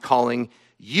God be calling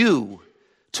you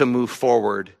to move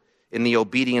forward in the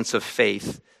obedience of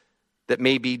faith that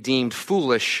may be deemed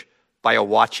foolish by a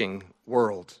watching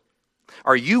world?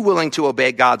 Are you willing to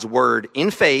obey God's word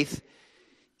in faith,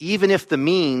 even if the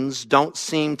means don't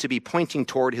seem to be pointing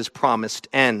toward his promised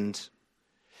end?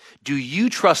 Do you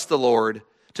trust the Lord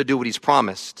to do what he's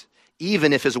promised,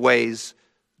 even if his ways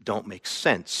don't make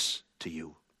sense to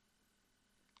you?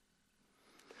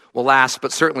 Well, last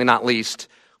but certainly not least,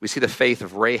 we see the faith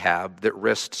of Rahab that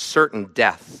risked certain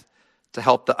death to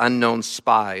help the unknown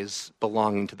spies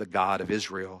belonging to the God of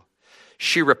Israel.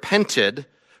 She repented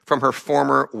from her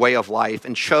former way of life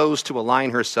and chose to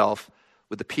align herself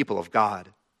with the people of God.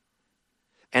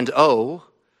 And how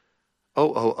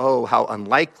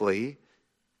unlikely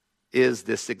is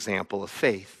this example of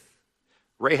faith?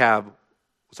 Rahab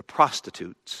was a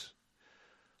prostitute,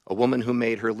 a woman who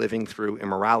made her living through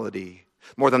immorality.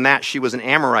 More than that, she was an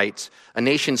Amorite, a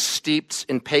nation steeped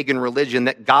in pagan religion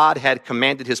that God had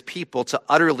commanded his people to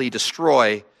utterly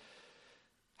destroy.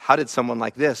 How did someone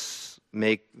like this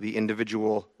make the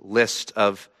individual list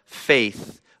of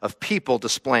faith, of people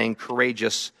displaying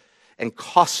courageous and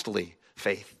costly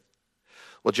faith?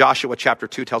 Well, Joshua chapter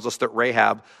 2 tells us that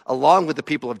Rahab, along with the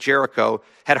people of Jericho,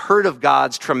 had heard of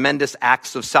God's tremendous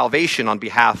acts of salvation on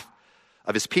behalf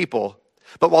of his people.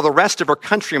 But while the rest of her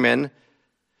countrymen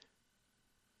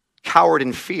cowered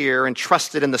in fear and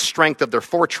trusted in the strength of their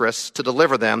fortress to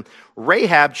deliver them,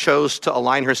 Rahab chose to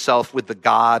align herself with the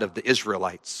God of the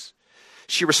Israelites.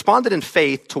 She responded in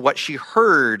faith to what she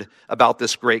heard about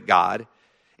this great God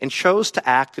and chose to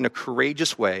act in a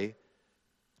courageous way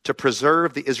to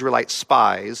preserve the Israelite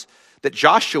spies that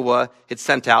Joshua had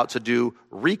sent out to do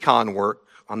recon work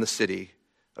on the city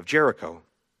of Jericho.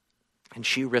 And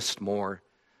she risked more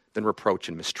than reproach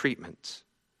and mistreatment.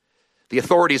 The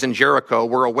authorities in Jericho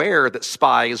were aware that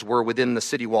spies were within the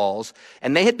city walls,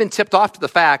 and they had been tipped off to the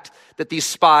fact that these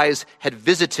spies had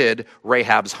visited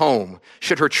Rahab's home.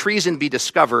 Should her treason be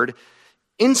discovered,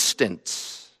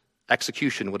 instant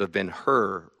execution would have been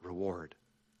her reward.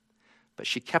 But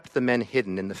she kept the men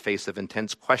hidden in the face of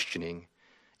intense questioning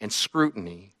and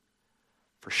scrutiny,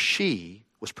 for she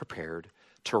was prepared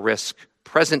to risk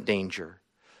present danger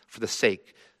for the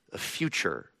sake of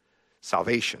future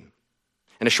salvation.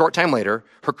 And a short time later,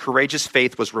 her courageous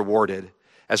faith was rewarded,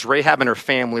 as Rahab and her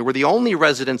family were the only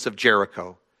residents of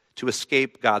Jericho to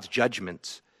escape God's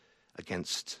judgment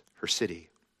against her city.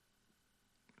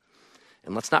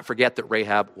 And let's not forget that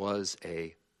Rahab was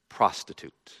a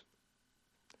prostitute.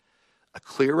 A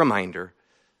clear reminder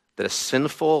that a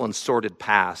sinful and sordid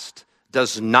past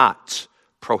does not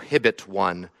prohibit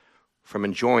one from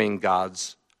enjoying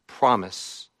God's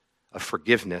promise of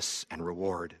forgiveness and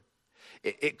reward.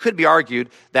 It could be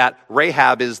argued that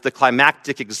Rahab is the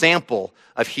climactic example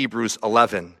of Hebrews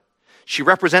 11. She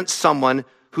represents someone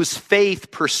whose faith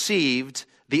perceived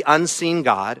the unseen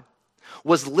God,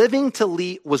 was willing to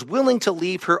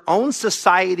leave her own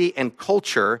society and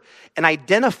culture and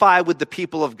identify with the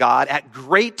people of God at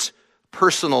great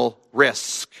personal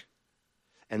risk,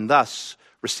 and thus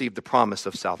received the promise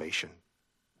of salvation.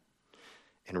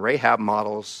 And Rahab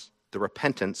models the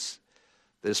repentance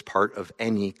that is part of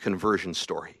any conversion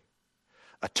story,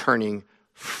 a turning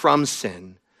from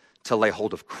sin to lay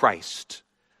hold of Christ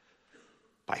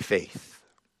by faith.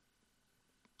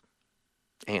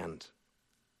 And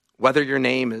whether your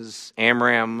name is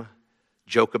Amram,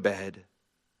 Jochebed,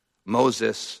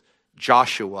 Moses,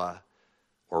 Joshua,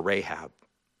 or Rahab,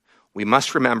 we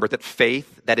must remember that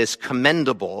faith that is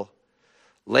commendable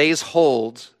lays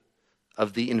hold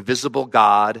of the invisible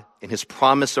God in his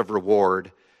promise of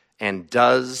reward and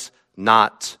does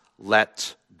not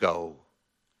let go,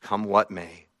 come what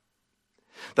may.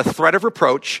 The threat of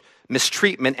reproach,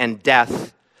 mistreatment, and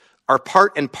death are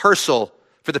part and parcel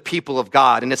for the people of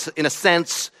God. And it's, in a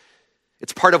sense,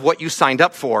 it's part of what you signed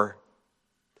up for.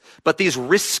 But these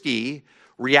risky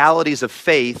realities of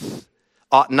faith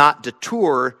ought not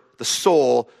detour the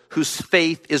soul whose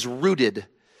faith is rooted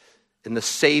in the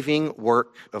saving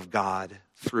work of God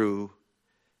through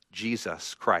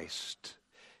Jesus Christ.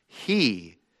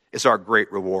 He is our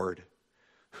great reward,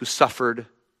 who suffered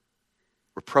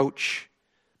reproach,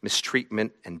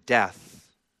 mistreatment, and death,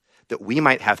 that we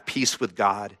might have peace with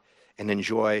God and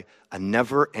enjoy a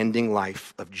never-ending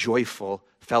life of joyful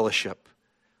fellowship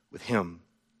with him.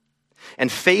 And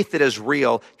faith that is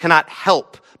real cannot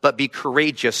help but be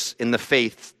courageous in the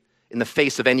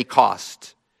face of any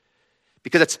cost.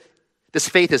 Because this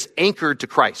faith is anchored to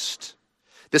Christ.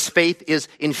 This faith is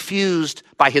infused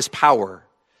by his power.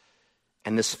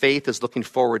 And this faith is looking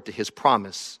forward to his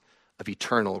promise of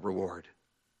eternal reward.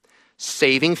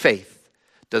 Saving faith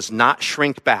does not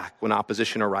shrink back when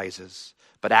opposition arises,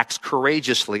 but acts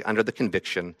courageously under the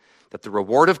conviction that the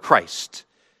reward of Christ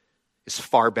is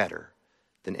far better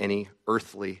than any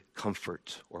earthly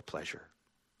comfort or pleasure.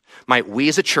 Might we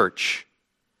as a church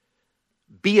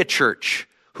be a church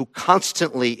who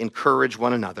constantly encourage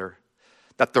one another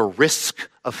that the risk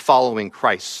of following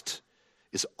Christ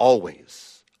is always,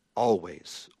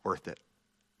 always worth it.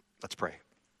 Let's pray.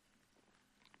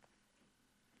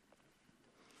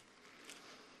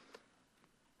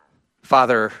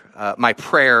 Father, my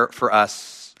prayer for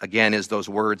us, again, is those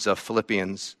words of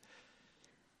Philippians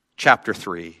chapter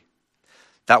 3,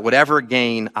 that whatever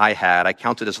gain I had, I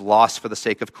counted as loss for the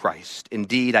sake of Christ.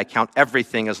 Indeed, I count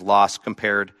everything as loss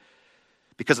compared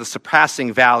because of the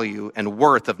surpassing value and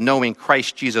worth of knowing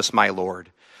Christ Jesus my Lord.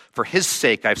 For his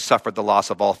sake I've suffered the loss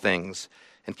of all things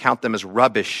and count them as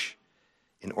rubbish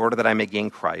in order that I may gain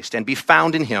Christ and be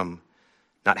found in him,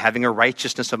 not having a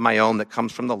righteousness of my own that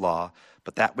comes from the law,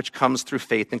 but that which comes through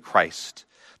faith in Christ,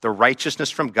 the righteousness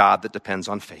from God that depends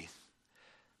on faith,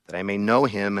 that I may know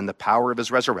him and the power of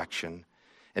his resurrection,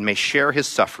 and may share his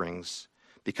sufferings,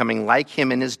 becoming like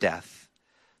him in his death,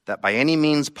 that by any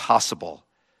means possible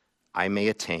I may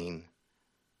attain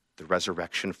the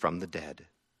resurrection from the dead.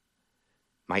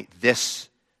 Might this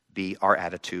be our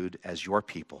attitude as your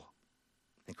people.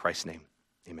 In Christ's name,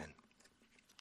 amen.